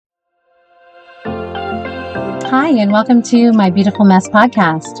Hi, and welcome to my Beautiful Mess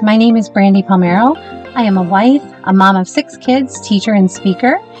podcast. My name is Brandy Palmero. I am a wife, a mom of 6 kids, teacher, and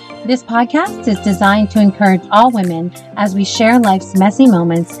speaker. This podcast is designed to encourage all women as we share life's messy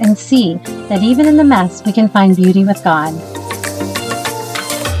moments and see that even in the mess, we can find beauty with God.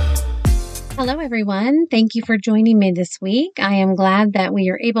 Hello, everyone. Thank you for joining me this week. I am glad that we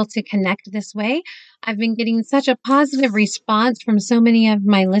are able to connect this way. I've been getting such a positive response from so many of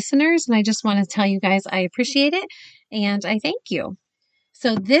my listeners, and I just want to tell you guys I appreciate it and I thank you.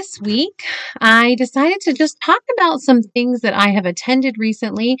 So this week, I decided to just talk about some things that I have attended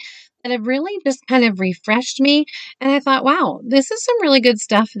recently that have really just kind of refreshed me. And I thought, wow, this is some really good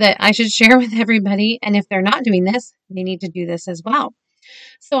stuff that I should share with everybody. And if they're not doing this, they need to do this as well.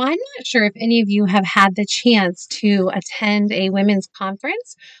 So I'm not sure if any of you have had the chance to attend a women's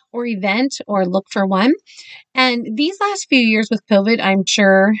conference or event or look for one. And these last few years with COVID, I'm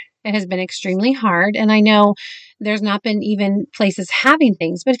sure it has been extremely hard. And I know there's not been even places having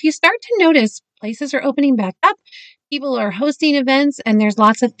things. But if you start to notice, places are opening back up, people are hosting events, and there's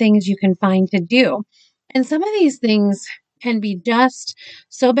lots of things you can find to do. And some of these things can be just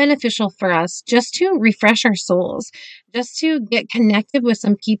so beneficial for us just to refresh our souls, just to get connected with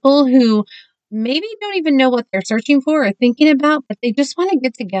some people who maybe don't even know what they're searching for or thinking about, but they just want to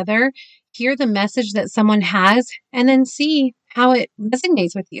get together, hear the message that someone has, and then see how it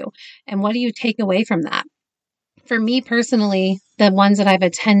resonates with you. And what do you take away from that? For me personally, the ones that I've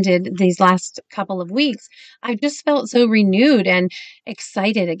attended these last couple of weeks, I've just felt so renewed and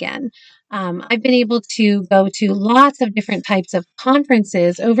excited again. I've been able to go to lots of different types of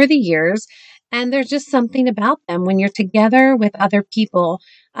conferences over the years, and there's just something about them when you're together with other people,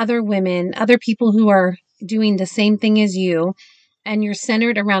 other women, other people who are doing the same thing as you, and you're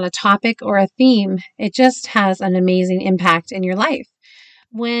centered around a topic or a theme. It just has an amazing impact in your life.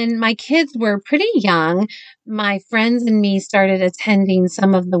 When my kids were pretty young, my friends and me started attending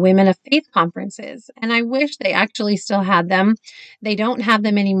some of the Women of Faith conferences, and I wish they actually still had them. They don't have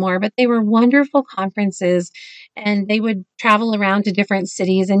them anymore, but they were wonderful conferences, and they would travel around to different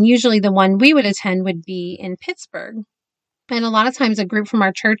cities, and usually the one we would attend would be in Pittsburgh. And a lot of times a group from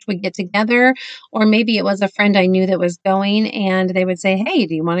our church would get together, or maybe it was a friend I knew that was going, and they would say, "Hey,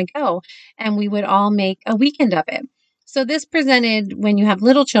 do you want to go?" And we would all make a weekend of it. So this presented, when you have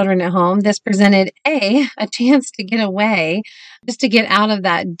little children at home, this presented a chance to get away, just to get out of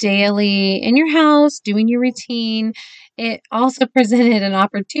that daily in your house, doing your routine. It also presented an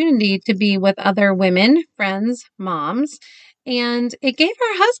opportunity to be with other women, friends, moms, and it gave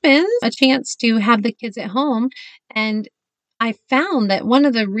our husbands a chance to have the kids at home. And I found that one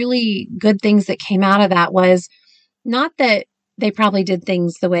of the really good things that came out of that was not that they probably did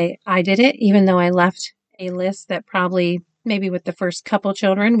things the way I did it, even though I left a list that probably maybe with the first couple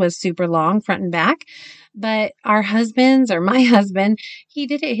children was super long front and back. But our husbands, or my husband, he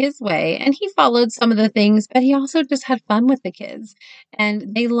did it his way and he followed some of the things, but he also just had fun with the kids.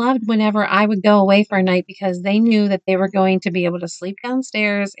 And they loved whenever I would go away for a night because they knew that they were going to be able to sleep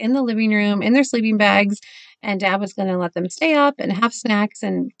downstairs in the living room in their sleeping bags. And dad was going to let them stay up and have snacks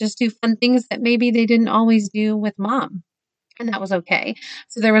and just do fun things that maybe they didn't always do with mom. And that was okay.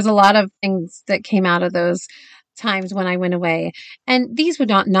 So there was a lot of things that came out of those times when I went away. And these would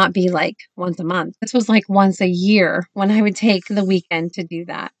not be like once a month. This was like once a year when I would take the weekend to do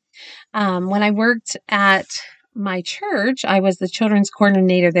that. When I worked at my church, I was the children's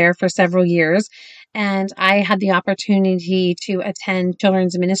coordinator there for several years. And I had the opportunity to attend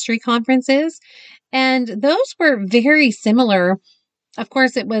children's ministry conferences. And those were very similar. Of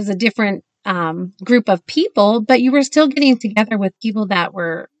course, it was a different group of people, but you were still getting together with people that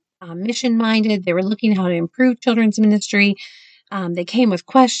were mission minded. They were looking how to improve children's ministry. They came with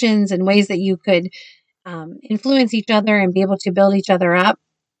questions and ways that you could influence each other and be able to build each other up.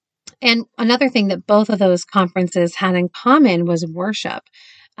 And another thing that both of those conferences had in common was worship.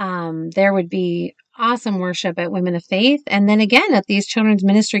 There would be awesome worship at Women of Faith. And then again, at these children's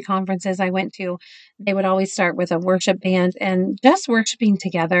ministry conferences I went to, they would always start with a worship band, and just worshiping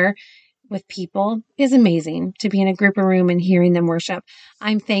together with people is amazing, to be in a group or room and hearing them worship.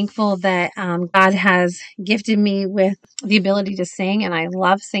 I'm thankful that God has gifted me with the ability to sing, and I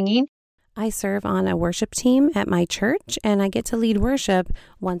love singing. I serve on a worship team at my church, and I get to lead worship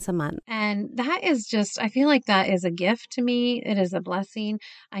once a month. And that is just, I feel like that is a gift to me. It is a blessing.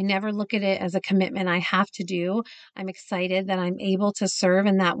 I never look at it as a commitment I have to do. I'm excited that I'm able to serve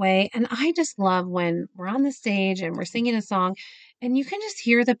in that way. And I just love when we're on the stage and we're singing a song and you can just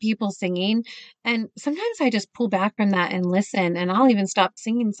hear the people singing. And sometimes I just pull back from that and listen, and I'll even stop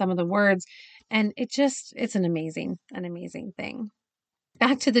singing some of the words. And it's an amazing thing.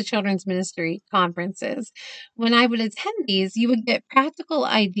 back to the children's ministry conferences. When I would attend these, you would get practical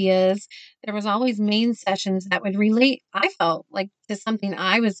ideas. There was always main sessions that would relate, I felt like, to something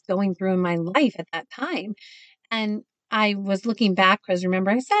I was going through in my life at that time. And I was looking back because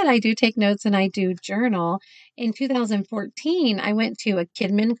remember I said I do take notes and I do journal. In 2014, I went to a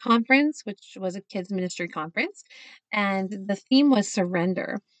Kidmin conference, which was a kids ministry conference, and the theme was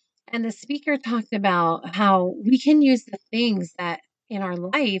surrender. And the speaker talked about how we can use the things that in our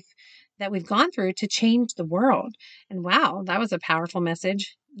life that we've gone through to change the world. And wow, that was a powerful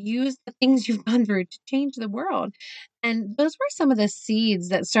message. Use the things you've gone through to change the world. And those were some of the seeds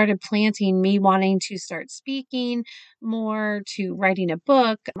that started planting me wanting to start speaking more, to writing a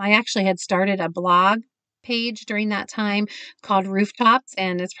book. I actually had started a blog page during that time called Rooftops,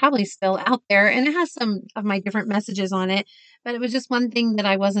 and it's probably still out there. And it has some of my different messages on it, but it was just one thing that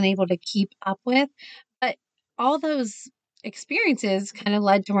I wasn't able to keep up with. But all those experiences kind of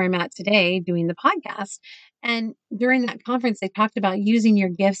led to where I'm at today doing the podcast. And during that conference, they talked about using your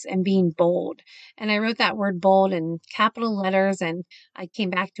gifts and being bold. And I wrote that word bold in capital letters and I came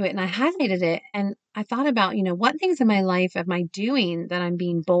back to it and I highlighted it. And I thought about, what things in my life am I doing that I'm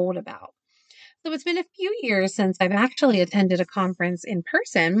being bold about? So it's been a few years since I've actually attended a conference in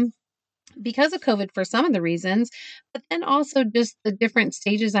person because of COVID for some of the reasons, but then also just the different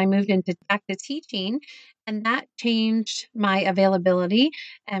stages I moved into back to teaching. And that changed my availability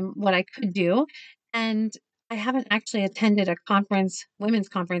and what I could do. And I haven't actually attended a conference, women's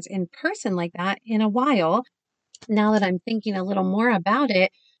conference in person like that in a while. Now that I'm thinking a little more about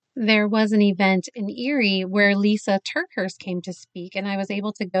it, there was an event in Erie where Lisa Turkhurst came to speak, and I was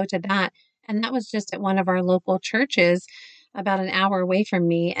able to go to that. And that was just at one of our local churches about an hour away from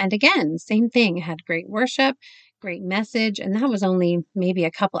me. And again, same thing, had great worship, great message, and that was only maybe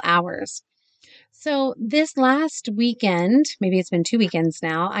a couple hours. So this last weekend, maybe it's been 2 weekends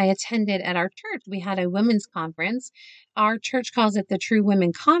now, I attended at our church. We had a women's conference. Our church calls it the True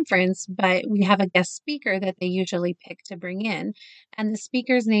Women Conference, but we have a guest speaker that they usually pick to bring in. And the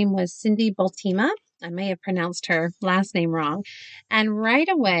speaker's name was Cindy Baltima. I may have pronounced her last name wrong. And right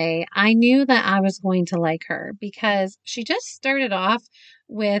away, I knew that I was going to like her because she just started off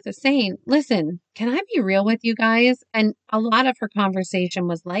with saying, listen, can I be real with you guys? And a lot of her conversation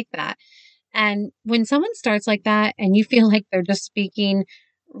was like that. And when someone starts like that and you feel like they're just speaking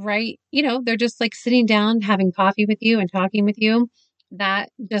right, they're just like sitting down, having coffee with you and talking with you, that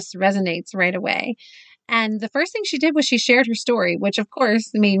just resonates right away. And the first thing she did was she shared her story, which of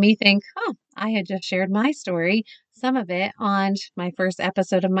course made me think, oh, I had just shared my story, some of it on my first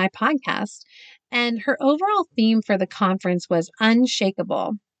episode of my podcast. And her overall theme for the conference was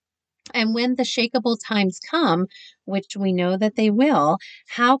unshakable. And when the shakable times come, which we know that they will,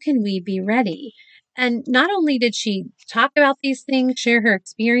 how can we be ready? And not only did she talk about these things, share her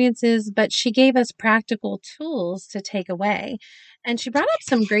experiences, but she gave us practical tools to take away. And she brought up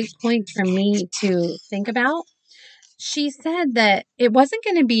some great points for me to think about. She said that it wasn't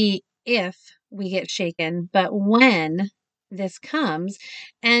going to be if we get shaken, but when this comes.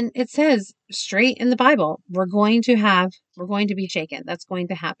 And it says straight in the Bible, we're going to be shaken. That's going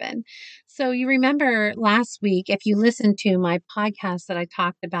to happen. So you remember last week, if you listened to my podcast that I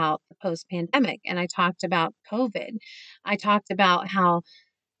talked about the post pandemic and I talked about COVID, I talked about how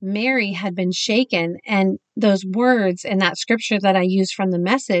Mary had been shaken. And those words in that scripture that I used from the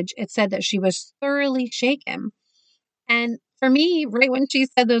message, it said that she was thoroughly shaken. And for me, right when she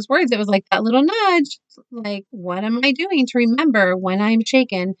said those words, it was like that little nudge, like, what am I doing to remember when I'm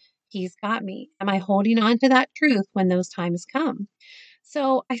shaken? He's got me. Am I holding on to that truth when those times come?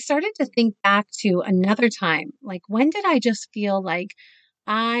 So I started to think back to another time, like, when did I just feel like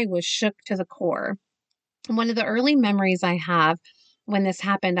I was shook to the core? One of the early memories I have when this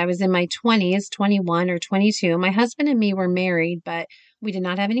happened, I was in my 20s, 21 or 22. My husband and me were married, but we did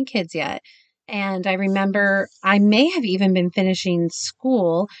not have any kids yet. And I remember I may have even been finishing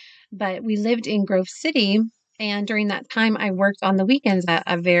school, but we lived in Grove City. And during that time, I worked on the weekends at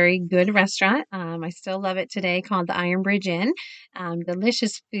a very good restaurant. I still love it today, called the Iron Bridge Inn.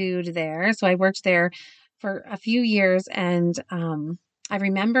 Delicious food there. So I worked there for a few years and I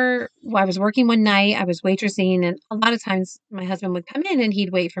remember I was working one night, I was waitressing, and a lot of times my husband would come in and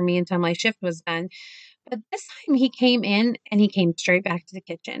he'd wait for me until my shift was done. But this time he came in and he came straight back to the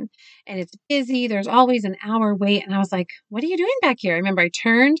kitchen. And it's busy, there's always an hour wait. And I was like, what are you doing back here? I remember I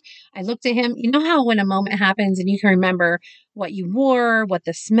turned, I looked at him. You know how when a moment happens and you can remember what you wore, what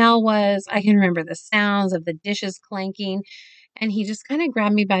the smell was? I can remember the sounds of the dishes clanking. And he just kind of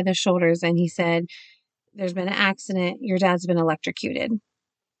grabbed me by the shoulders and he said, there's been an accident. Your dad's been electrocuted.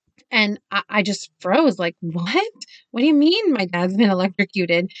 And I just froze like, what? What do you mean my dad's been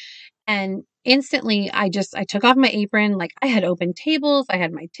electrocuted? And instantly I took off my apron. Like I had open tables, I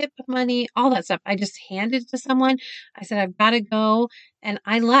had my tip money, all that stuff. I just handed it to someone. I said, I've got to go. And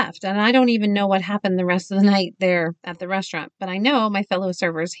I left. And I don't even know what happened the rest of the night there at the restaurant, but I know my fellow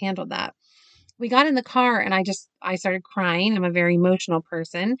servers handled that. We got in the car and I started crying. I'm a very emotional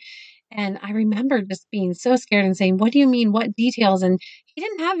person. And I remember just being so scared and saying, what do you mean? What details? And he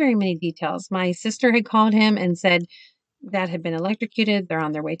didn't have very many details. My sister had called him and said, Dad had been electrocuted. They're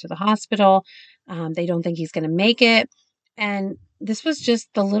on their way to the hospital. They don't think he's going to make it. And this was just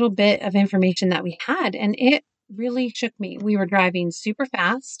the little bit of information that we had. And it really shook me. We were driving super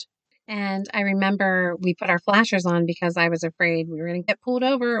fast. And I remember we put our flashers on because I was afraid we were going to get pulled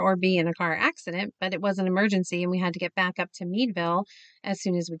over or be in a car accident, but it was an emergency and we had to get back up to Meadville as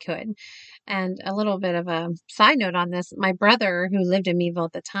soon as we could. And a little bit of a side note on this, my brother, who lived in Meadville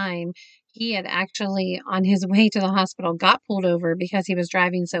at the time, he had actually, on his way to the hospital, got pulled over because he was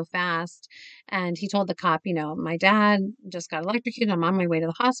driving so fast. And he told the cop, my dad just got electrocuted. I'm on my way to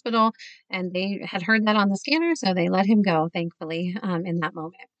the hospital. And they had heard that on the scanner, so they let him go, thankfully, in that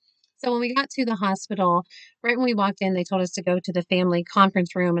moment. So when we got to the hospital, right when we walked in, they told us to go to the family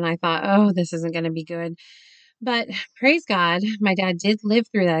conference room. And I thought, oh, this isn't going to be good. But praise God, my dad did live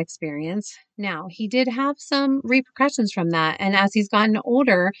through that experience. Now, he did have some repercussions from that. And as he's gotten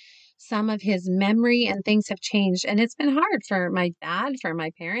older, some of his memory and things have changed. And it's been hard for my dad, for my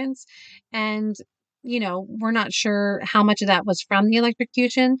parents. And, we're not sure how much of that was from the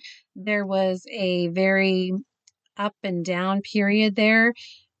electrocution. There was a very up and down period there.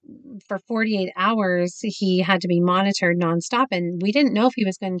 For 48 hours, he had to be monitored nonstop. And we didn't know if he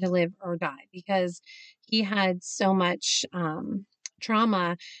was going to live or die because he had so much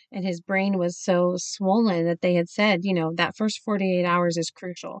trauma and his brain was so swollen that they had said, that first 48 hours is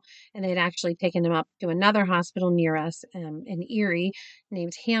crucial. And they had actually taken him up to another hospital near us in Erie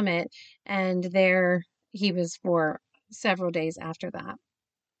named Hammett. And there he was for several days after that.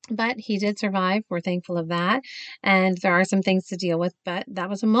 But he did survive. We're thankful of that. And there are some things to deal with, but that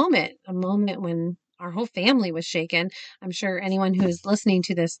was a moment when our whole family was shaken. I'm sure anyone who is listening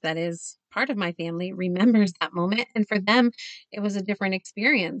to this that is part of my family remembers that moment. And for them, it was a different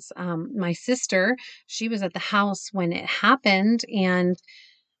experience. My sister, she was at the house when it happened. And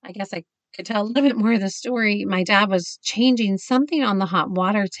I guess I could tell a little bit more of the story. My dad was changing something on the hot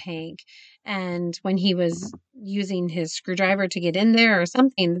water tank. And when he was using his screwdriver to get in there or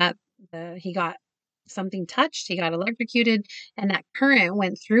something, he got something touched, he got electrocuted, and that current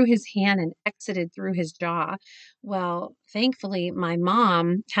went through his hand and exited through his jaw. Well, thankfully, my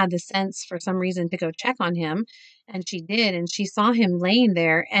mom had the sense for some reason to go check on him, and she did, and she saw him laying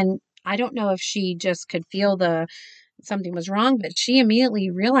there. And I don't know if she just could feel something was wrong, but she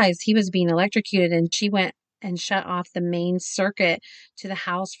immediately realized he was being electrocuted and she went and shut off the main circuit to the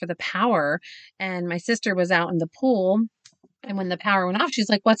house for the power. And my sister was out in the pool. And when the power went off, she's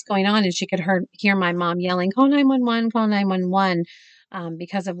like, what's going on? And she could hear my mom yelling, call 911, call 911,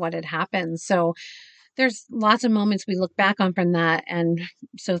 because of what had happened. So there's lots of moments we look back on from that. And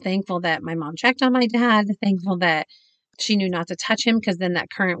so thankful that my mom checked on my dad, thankful that she knew not to touch him because then that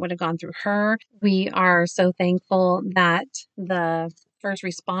current would have gone through her. We are so thankful that the first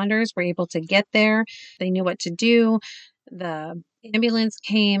responders were able to get there. They knew what to do. The ambulance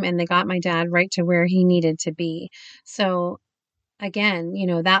came and they got my dad right to where he needed to be. So again,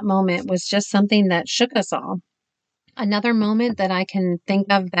 that moment was just something that shook us all. Another moment that I can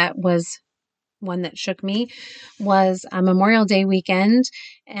think of that was one that shook me was a Memorial Day weekend,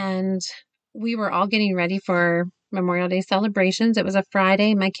 and we were all getting ready for Memorial Day celebrations. It was a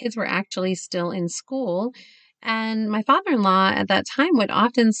Friday. My kids were actually still in school, and my father-in-law at that time would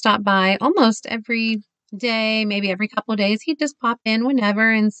often stop by almost every day, maybe every couple of days. He'd just pop in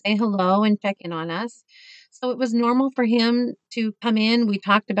whenever and say hello and check in on us. So it was normal for him to come in. We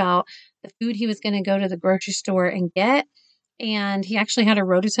talked about the food he was going to go to the grocery store and get, and he actually had a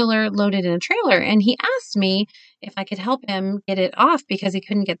rototiller loaded in a trailer, and he asked me if I could help him get it off because he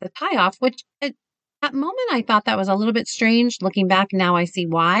couldn't get the tie off, which at that moment I thought that was a little bit strange. Looking back now, I see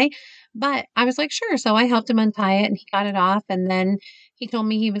why. But I was like, sure. So I helped him untie it and he got it off. And then he told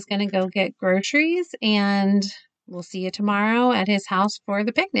me he was going to go get groceries and we'll see you tomorrow at his house for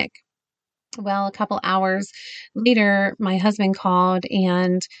the picnic. Well, a couple hours later, my husband called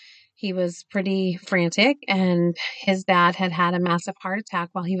and he was pretty frantic, and his dad had had a massive heart attack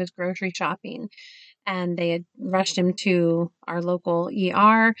while he was grocery shopping. And they had rushed him to our local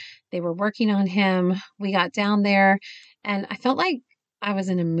ER. They were working on him. We got down there, and I felt like I was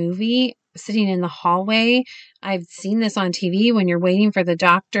in a movie. sitting in the hallway. I've seen this on TV when you're waiting for the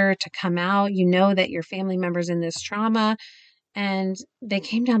doctor to come out. You know that your family member's in this trauma. And they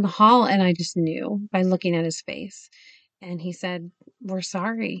came down the hall, and I just knew by looking at his face. And he said, "We're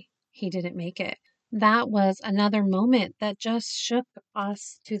sorry he didn't make it." That was another moment that just shook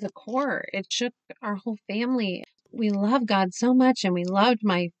us to the core. It shook our whole family. We love God so much, and we loved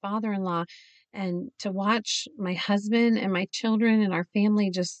my father-in-law. And to watch my husband and my children and our family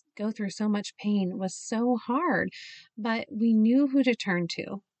just go through so much pain was so hard. But we knew who to turn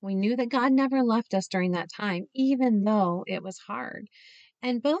to. We knew that God never left us during that time, even though it was hard.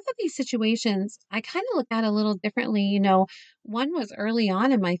 And both of these situations, I kind of look at a little differently. One was early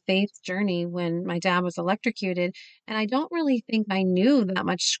on in my faith journey when my dad was electrocuted, and I don't really think I knew that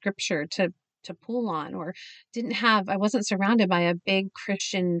much scripture to pull on, or I wasn't surrounded by a big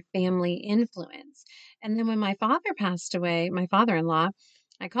Christian family influence. And then when my father passed away, my father-in-law,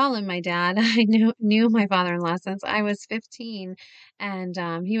 I call him my dad. I knew my father-in-law since I was 15,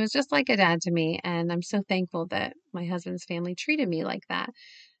 and he was just like a dad to me. And I'm so thankful that my husband's family treated me like that.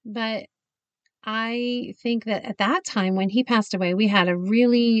 But I think that at that time when he passed away, we had a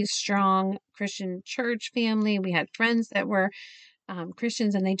really strong Christian church family. We had friends that were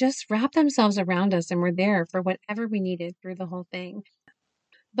Christians, and they just wrapped themselves around us and were there for whatever we needed through the whole thing.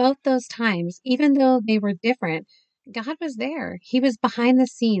 Both those times, even though they were different, God was there. He was behind the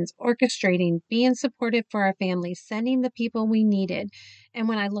scenes, orchestrating, being supportive for our family, sending the people we needed. And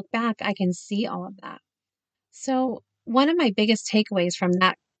when I look back, I can see all of that. So, one of my biggest takeaways from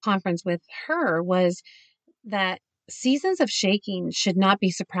that conference with her was that seasons of shaking should not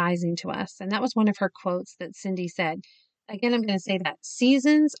be surprising to us. And that was one of her quotes that Cindy said. Again, I'm going to say that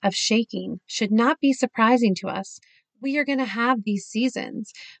seasons of shaking should not be surprising to us. We are going to have these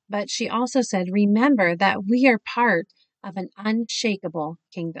seasons. But she also said, remember that we are part of an unshakable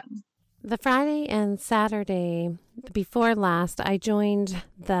kingdom. The Friday and Saturday before last, I joined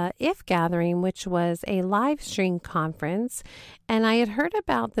the IF Gathering, which was a live stream conference. And I had heard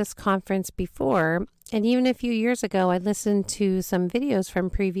about this conference before. And even a few years ago, I listened to some videos from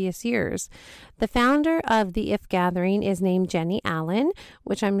previous years. The founder of the IF Gathering is named Jennie Allen,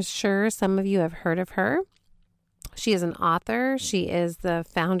 which I'm sure some of you have heard of her. She is an author. She is the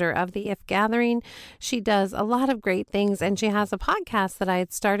founder of the IF Gathering. She does a lot of great things, and she has a podcast that I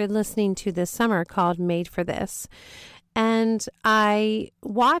had started listening to this summer called Made for This. And I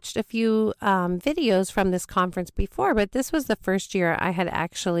watched a few videos from this conference before, but this was the first year I had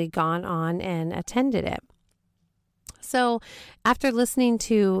actually gone on and attended it. So after listening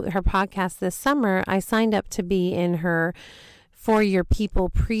to her podcast this summer, I signed up to be in her For Your People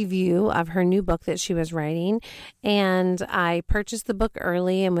preview of her new book that she was writing. And I purchased the book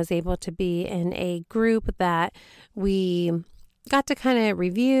early and was able to be in a group that we got to kind of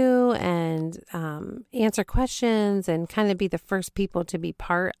review and answer questions and kind of be the first people to be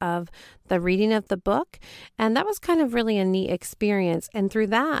part of the reading of the book. And that was kind of really a neat experience. And through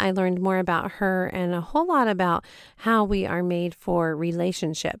that, I learned more about her and a whole lot about how we are made for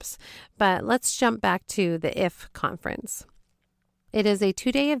relationships. But let's jump back to the IF conference. It is a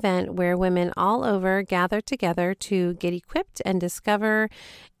 2-day event where women all over gather together to get equipped and discover,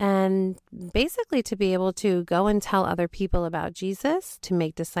 and basically to be able to go and tell other people about Jesus, to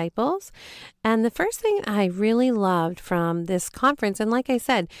make disciples. And the first thing I really loved from this conference, and like I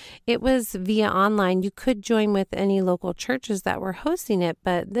said, it was via online. You could join with any local churches that were hosting it,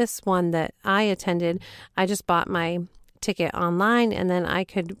 but this one that I attended, I just bought my ticket online, and then I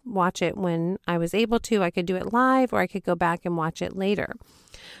could watch it when I was able to. I could do it live, or I could go back and watch it later.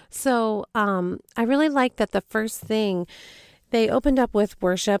 So I really liked that the first thing, they opened up with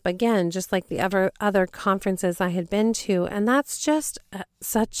worship, again, just like the other conferences I had been to. And that's just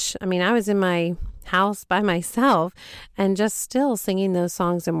I was in my house by myself and just still singing those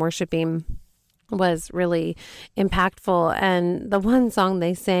songs and worshiping was really impactful. And the one song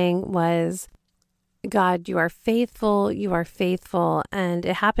they sang was, God, you are faithful, you are faithful. And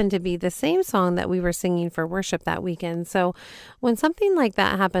it happened to be the same song that we were singing for worship that weekend. So when something like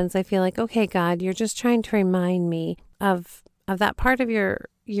that happens, I feel like, okay, God, you're just trying to remind me of that part of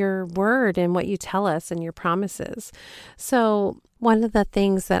your word and what you tell us and your promises. So one of the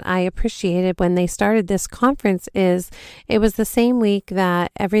things that I appreciated when they started this conference is it was the same week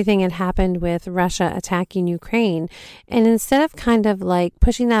that everything had happened with Russia attacking Ukraine. And instead of kind of like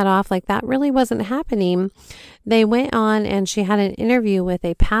pushing that off like that really wasn't happening, they went on and she had an interview with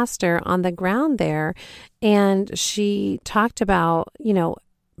a pastor on the ground there. And she talked about,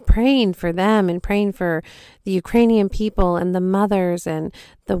 praying for them and praying for the Ukrainian people and the mothers and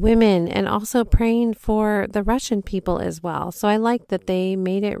the women, and also praying for the Russian people as well. So I like that they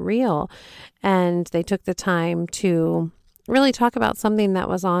made it real and they took the time to really talk about something that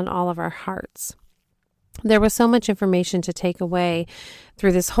was on all of our hearts. There was so much information to take away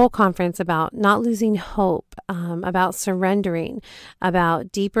through this whole conference about not losing hope, about surrendering,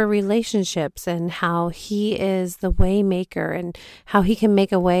 about deeper relationships, and how He is the way maker and how He can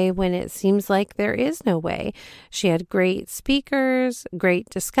make a way when it seems like there is no way. She had great speakers, great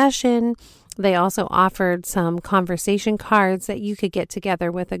discussion. They also offered some conversation cards that you could get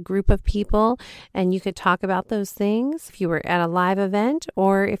together with a group of people and you could talk about those things. If you were at a live event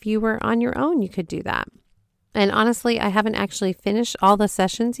or if you were on your own, you could do that. And honestly, I haven't actually finished all the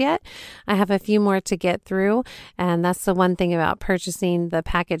sessions yet. I have a few more to get through. And that's the one thing about purchasing the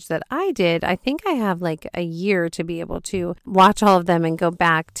package that I did. I think I have like a year to be able to watch all of them and go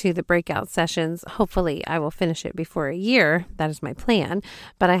back to the breakout sessions. Hopefully, I will finish it before a year. That is my plan.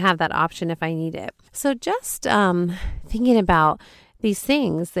 But I have that option if I need it. So just thinking about these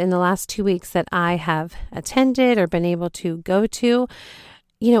things in the last 2 weeks that I have attended or been able to go to,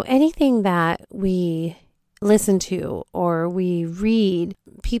 anything that we listen to or we read,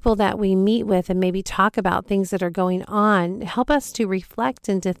 people that we meet with and maybe talk about things that are going on, help us to reflect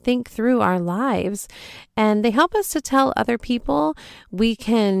and to think through our lives. And they help us to tell other people we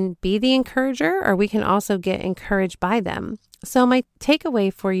can be the encourager or we can also get encouraged by them. So my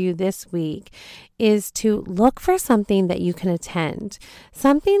takeaway for you this week is to look for something that you can attend,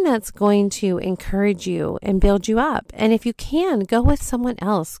 something that's going to encourage you and build you up. And if you can, go with someone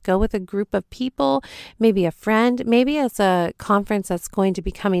else, go with a group of people, maybe a friend, maybe it's a conference that's going to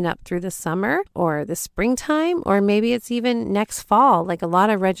be coming up through the summer or the springtime, or maybe it's even next fall. Like a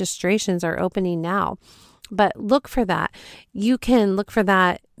lot of registrations are opening now. But look for that. You can look for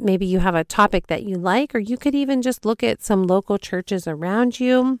that. Maybe you have a topic that you like, or you could even just look at some local churches around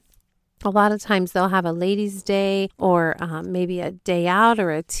you. A lot of times they'll have a ladies' day or maybe a day out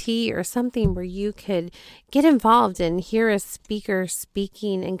or a tea or something where you could get involved and hear a speaker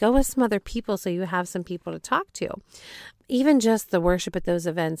speaking and go with some other people so you have some people to talk to. Even just the worship at those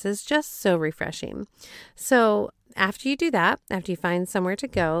events is just so refreshing. So after you do that, after you find somewhere to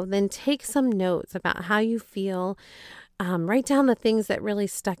go, then take some notes about how you feel. Write down the things that really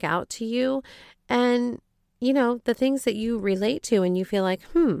stuck out to you and, the things that you relate to and you feel like,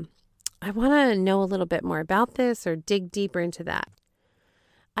 I want to know a little bit more about this or dig deeper into that.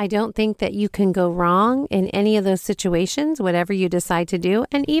 I don't think that you can go wrong in any of those situations, whatever you decide to do.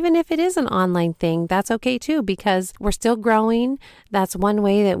 And even if it is an online thing, that's okay too, because we're still growing. That's one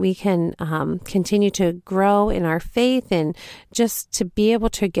way that we can continue to grow in our faith and just to be able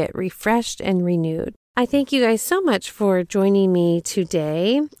to get refreshed and renewed. I thank you guys so much for joining me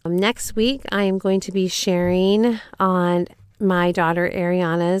today. Next week, I am going to be sharing on my daughter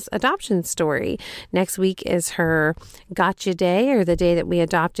Ariana's adoption story. Next week is her gotcha day, or the day that we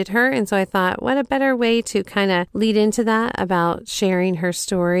adopted her. And so I thought, what a better way to kind of lead into that about sharing her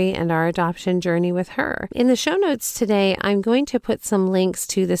story and our adoption journey with her. In the show notes today, I'm going to put some links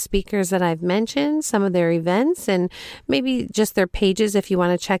to the speakers that I've mentioned, some of their events, and maybe just their pages if you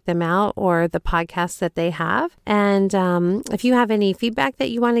want to check them out, or the podcasts that they have. And if you have any feedback that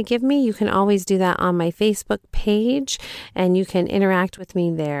you want to give me, you can always do that on my Facebook page, and you can interact with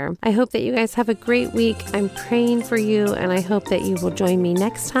me there. I hope that you guys have a great week. I'm praying for you, and I hope that you will join me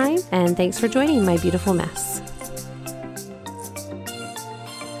next time. And thanks for joining my beautiful mess.